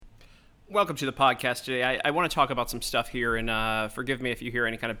Welcome to the podcast today. I want to talk about some stuff here, and forgive me if you hear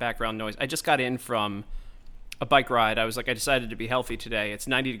any kind of background noise. I just got in from a bike ride. I decided to be healthy today. It's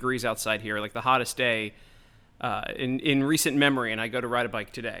 90 degrees outside here, like the hottest day in recent memory, and I go to ride a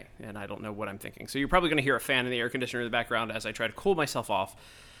bike today, and I don't know what I'm thinking. So you're probably going to hear a fan in the air conditioner in the background as I try to cool myself off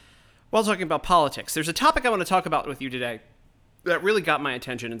while talking about politics. There's a topic I want to talk about with you today that really got my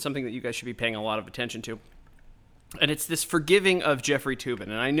attention and something that you guys should be paying a lot of attention to. And it's this forgiving of Jeffrey Toobin.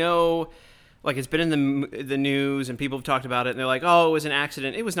 And I know, like, it's been in the news and people have talked about it, and they're like, oh, it was an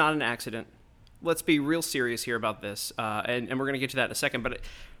accident. It was not an accident. Let's be real serious here about this. And we're going to get to that in a second. But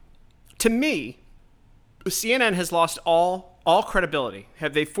to me, CNN has lost all credibility.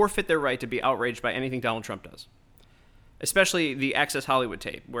 They forfeit their right to be outraged by anything Donald Trump does? Especially the Access Hollywood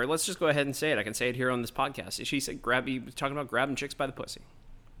tape, where let's just go ahead and say it. I can say it here on this podcast. She said, he was talking about grabbing chicks by the pussy.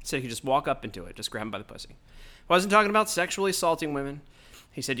 Said you could just walk up into it, just grab them by the pussy. Wasn't talking about sexually assaulting women.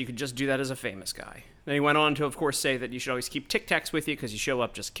 He said you could just do that as a famous guy. Then he went on to, of course, say that you should always keep Tic Tacs with you because you show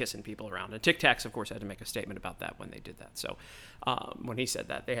up just kissing people around. And Tic Tacs, of course, had to make a statement about that when they did that. So when he said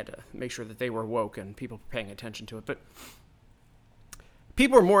that, they had to make sure that they were woke and people were paying attention to it. But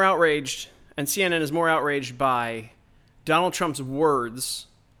people are more outraged, and CNN is more outraged by Donald Trump's words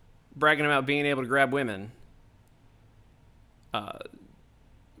bragging about being able to grab women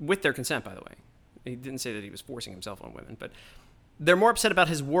with their consent, by the way. He didn't say that he was forcing himself on women, but they're more upset about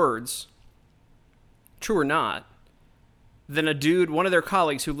his words, true or not, than a dude, one of their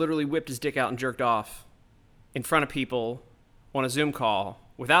colleagues, who literally whipped his dick out and jerked off in front of people on a Zoom call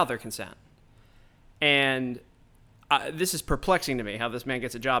without their consent. And this is perplexing to me, how this man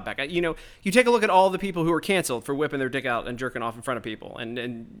gets a job back. You take a look at all the people who are canceled for whipping their dick out and jerking off in front of people.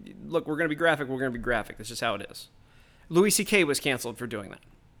 And look, we're going to be graphic. We're going to be graphic. That's just how it is. Louis C.K. was canceled for doing that.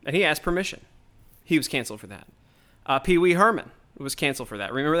 And he asked permission. He was canceled for that. Pee Wee Herman was canceled for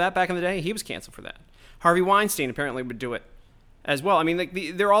that. Remember that back in the day? He was canceled for that. Harvey Weinstein apparently would do it as well. I mean,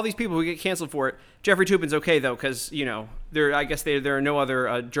 there are all these people who get canceled for it. Jeffrey Toobin's okay, though, because, there are no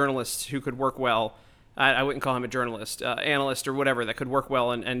other journalists who could work well. I wouldn't call him a journalist, analyst or whatever, that could work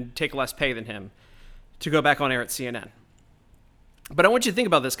well and take less pay than him to go back on air at CNN. But I want you to think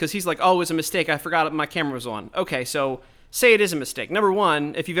about this, because he's like, oh, it was a mistake. I forgot my camera was on. Okay, so say it is a mistake. Number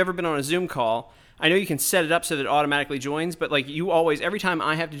one, if you've ever been on a Zoom call, I know you can set it up so that it automatically joins, but like you always, every time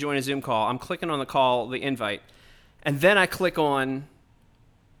I have to join a Zoom call, I'm clicking on the call, the invite, and then I click on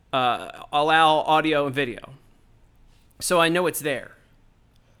allow audio and video. So I know it's there.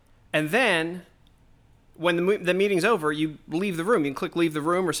 And then when the meeting's over, you leave the room. You can click leave the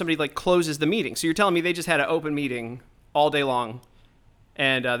room, or somebody like closes the meeting. So you're telling me they just had an open meeting all day long,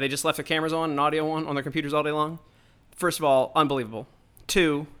 and they just left their cameras on and audio on their computers all day long? First of all, unbelievable.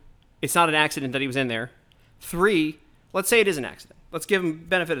 Two, it's not an accident that he was in there. Three, let's say it is an accident. Let's give him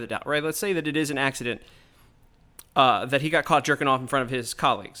benefit of the doubt, right? Let's say that it is an accident that he got caught jerking off in front of his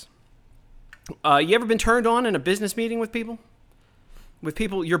colleagues. You ever been turned on in a business meeting with people? With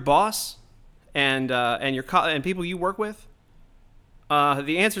people, your boss and people you work with?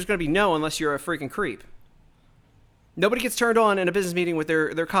 The answer is going to be no, unless you're a freaking creep. Nobody gets turned on in a business meeting with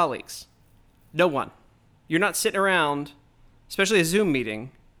their colleagues. No one. You're not sitting around, especially a Zoom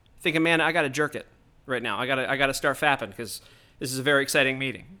meeting, thinking, man, I got to jerk it right now. I got to start fapping because this is a very exciting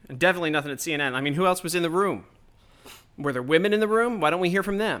meeting. And definitely nothing at CNN. I mean, who else was in the room? Were there women in the room? Why don't we hear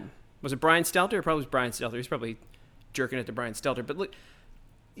from them? Was it Brian Stelter? It probably was Brian Stelter. He's probably jerking it to Brian Stelter. But look,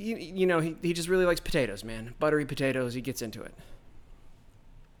 he just really likes potatoes, man. Buttery potatoes. He gets into it.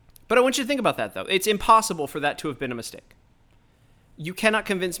 But I want you to think about that, though. It's impossible for that to have been a mistake. You cannot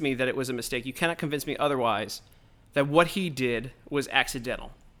convince me that it was a mistake. You cannot convince me otherwise that what he did was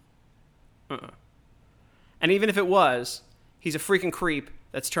accidental. And even if it was, he's a freaking creep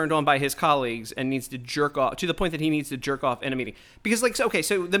that's turned on by his colleagues and needs to jerk off to the point that he needs to jerk off in a meeting. Because,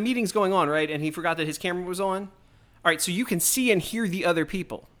 so the meeting's going on, right? And he forgot that his camera was on. All right, so you can see and hear the other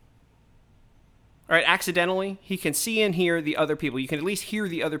people. All right, accidentally, he can see and hear the other people. You can at least hear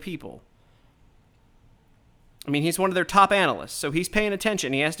the other people. I mean, he's one of their top analysts, so he's paying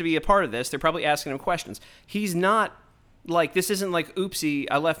attention. He has to be a part of this. They're probably asking him questions. He's not this isn't like, oopsie,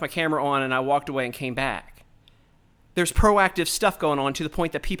 I left my camera on and I walked away and came back. There's proactive stuff going on to the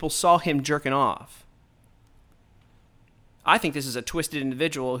point that people saw him jerking off. I think this is a twisted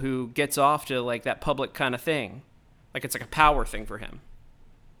individual who gets off to that public kind of thing. Like it's like a power thing for him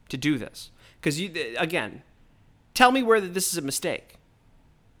to do this. Because, again, tell me where this is a mistake.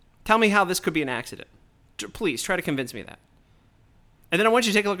 Tell me how this could be an accident. Please, try to convince me of that. And then I want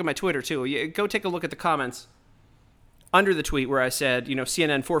you to take a look at my Twitter, too. Go take a look at the comments under the tweet where I said,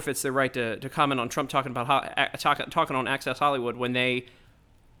 CNN forfeits their right to comment on Trump talking about talking on Access Hollywood when they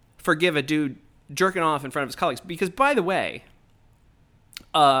forgive a dude jerking off in front of his colleagues. Because, by the way,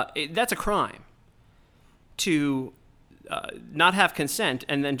 that's a crime to not have consent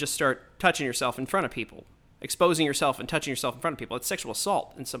and then just start touching yourself in front of people, exposing yourself and touching yourself in front of people. It's sexual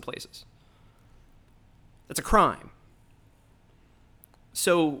assault in some places. That's a crime.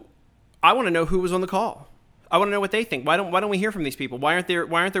 So I want to know who was on the call. I want to know what they think. Why don't we hear from these people? Why aren't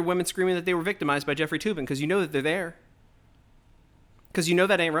there women screaming that they were victimized by Jeffrey Toobin? Because you know that they're there. Because you know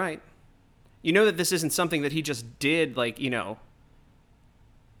that ain't right. You know that this isn't something that he just did, like, you know,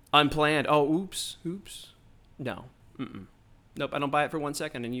 unplanned. Oh, oops. No. Nope, I don't buy it for 1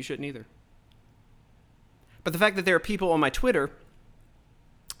 second, and you shouldn't either. But the fact that there are people on my Twitter,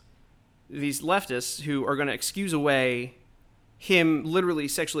 these leftists, who are going to excuse away him literally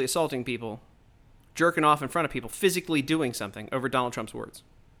sexually assaulting people, jerking off in front of people, physically doing something over Donald Trump's words.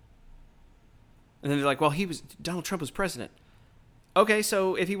 And then they're like, well, Donald Trump was president. Okay,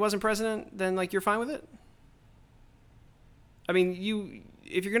 so if he wasn't president, then, like, you're fine with it? I mean,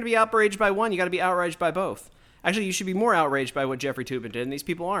 if you're going to be outraged by one, you got to be outraged by both. Actually, you should be more outraged by what Jeffrey Toobin did, and these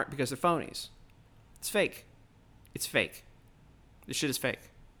people aren't because they're phonies. It's fake. It's fake. This shit is fake.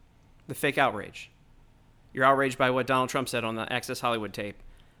 The fake outrage. You're outraged by what Donald Trump said on the Access Hollywood tape,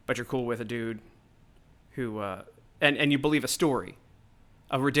 but you're cool with a dude who, and you believe a story,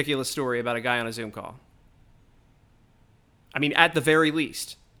 a ridiculous story about a guy on a Zoom call. I mean, at the very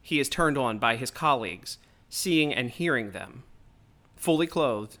least, he is turned on by his colleagues, seeing and hearing them, fully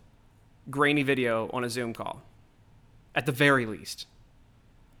clothed, grainy video on a Zoom call. At the very least.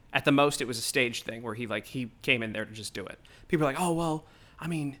 At the most, it was a staged thing where he came in there to just do it. People are like, oh, well, I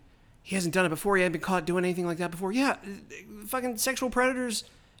mean, he hasn't done it before. He hasn't been caught doing anything like that before. Yeah, fucking sexual predators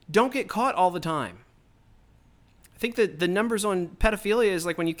don't get caught all the time. I think that the numbers on pedophilia is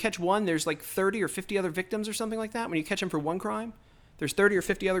like when you catch one, there's like 30 or 50 other victims or something like that. When you catch them for one crime, there's 30 or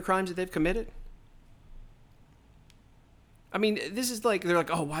 50 other crimes that they've committed. I mean, this is like, they're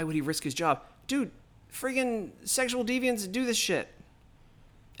like, oh, why would he risk his job? Dude, friggin' sexual deviants do this shit.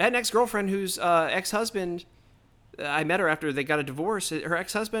 I had an ex-girlfriend whose ex-husband, I met her after they got a divorce. Her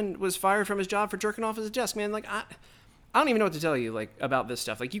ex-husband was fired from his job for jerking off at his desk. Man, like, I don't even know what to tell you, like, about this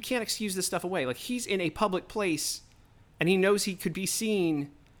stuff. Like, you can't excuse this stuff away. Like, he's in a public place, and he knows he could be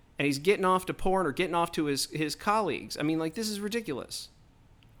seen, and he's getting off to porn or getting off to his colleagues. I mean, like, this is ridiculous.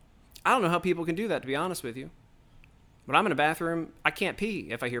 I don't know how people can do that, to be honest with you. When I'm in a bathroom, I can't pee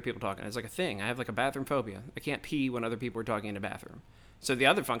if I hear people talking. It's like a thing. I have like a bathroom phobia. I can't pee when other people are talking in a bathroom. So the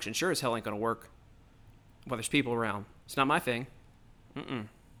other function sure as hell ain't going to work while there's people around. It's not my thing.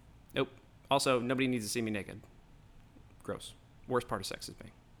 Nope. Also, nobody needs to see me naked. Gross. Worst part of sex is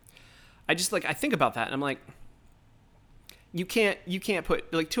me. I just, like, I think about that and I'm like, you can't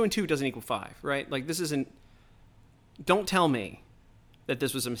put, like, 2 and 2 doesn't equal 5, right? Like, this isn't, don't tell me that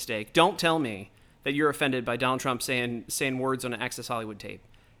this was a mistake. Don't tell me that you're offended by Donald Trump saying words on an Access Hollywood tape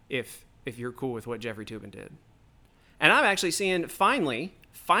if you're cool with what Jeffrey Toobin did. And I'm actually seeing, finally,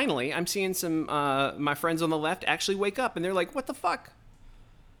 I'm seeing some, my friends on the left actually wake up and they're like, what the fuck?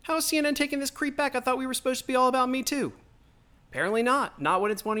 How is CNN taking this creep back? I thought we were supposed to be all about Me Too. Apparently not. Not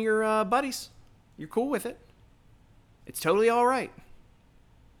when it's one of your buddies. You're cool with it. It's totally all right.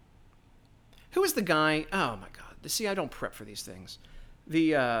 Who is the guy? Oh my God. See, I don't prep for these things.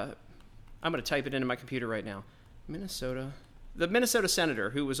 I'm going to type it into my computer right now. The Minnesota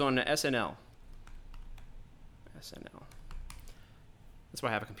senator who was on SNL. That's why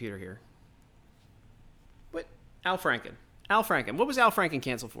I have a computer here. What? Al Franken. What was Al Franken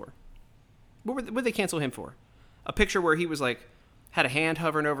canceled for? What did they cancel him for? A picture where he was like, had a hand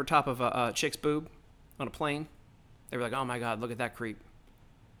hovering over top of a chick's boob on a plane. They were like, oh my God, look at that creep.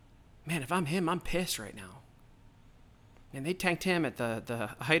 Man, if I'm him, I'm pissed right now. And they tanked him at the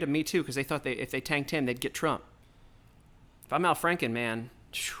height of Me Too because they thought if they tanked him, they'd get Trump. If I'm Al Franken, man,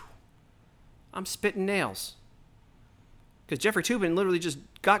 I'm spitting nails. Because Jeffrey Toobin literally just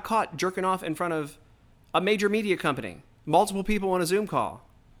got caught jerking off in front of a major media company. Multiple people on a Zoom call.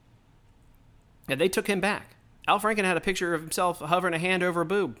 And they took him back. Al Franken had a picture of himself hovering a hand over a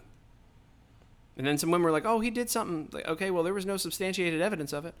boob. And then some women were like, oh, he did something. Like, okay, well, there was no substantiated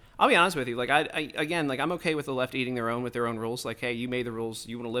evidence of it. I'll be honest with you. Like, again, I'm okay with the left eating with their own rules. Like, hey, you made the rules.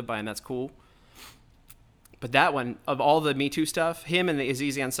 You want to live by them. That's cool. But that one, of all the Me Too stuff, him and the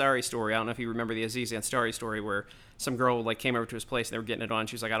Aziz Ansari story, I don't know if you remember the Aziz Ansari story where some girl, like, came over to his place and they were getting it on.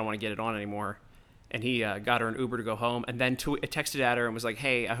 She was like, I don't want to get it on anymore. And he got her an Uber to go home and then texted at her and was like,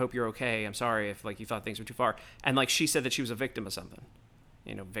 hey, I hope you're okay. I'm sorry if, like, you thought things were too far. And, like, she said that she was a victim of something.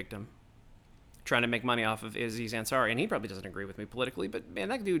 Victim. Trying to make money off of Aziz Ansari, and he probably doesn't agree with me politically, but man,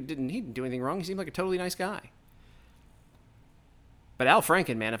 that dude didn't do anything wrong. He seemed like a totally nice guy. But Al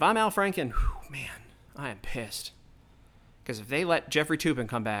Franken, man, if I'm Al Franken, man, I am pissed. Because if they let Jeffrey Toobin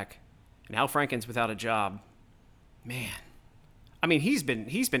come back and Al Franken's without a job, man. I mean, he's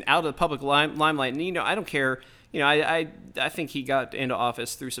been out of the public limelight, and, I don't care. I think he got into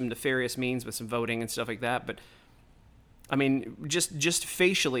office through some nefarious means with some voting and stuff like that. But, I mean, just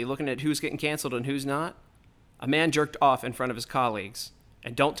facially looking at who's getting canceled and who's not, a man jerked off in front of his colleagues.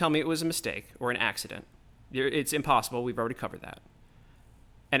 And don't tell me it was a mistake or an accident. It's impossible. We've already covered that.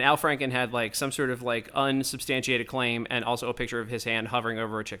 And Al Franken had some sort of unsubstantiated claim and also a picture of his hand hovering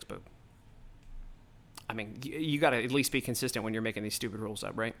over a chick's boob. I mean, you got to at least be consistent when you're making these stupid rules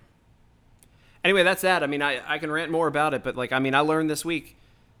up, right? Anyway, that's that. I mean, I can rant more about it, but I learned this week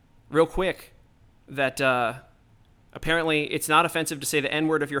real quick that apparently it's not offensive to say the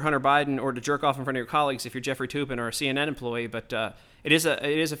N-word if you're Hunter Biden or to jerk off in front of your colleagues if you're Jeffrey Toobin or a CNN employee, but it is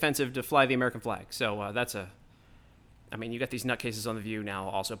offensive to fly the American flag. So I mean, you got these nutcases on The View now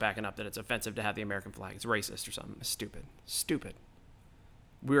also backing up that it's offensive to have the American flag. It's racist or something. It's stupid. Stupid.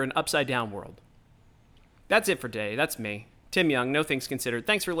 We're an upside-down world. That's it for today. That's me, Tim Young, No Things Considered.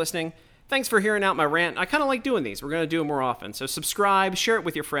 Thanks for listening. Thanks for hearing out my rant. I kind of like doing these. We're going to do them more often. So subscribe, share it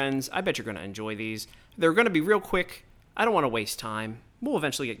with your friends. I bet you're going to enjoy these. They're going to be real quick. I don't want to waste time. We'll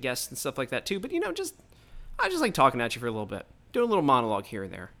eventually get guests and stuff like that too. But, I just like talking at you for a little bit. Doing a little monologue here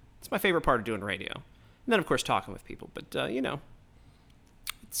and there. It's my favorite part of doing radio. And then, of course, talking with people. But,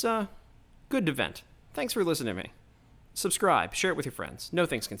 it's a good event. Thanks for listening to me. Subscribe. Share it with your friends. No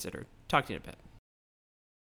Things Considered. Talk to you in a bit.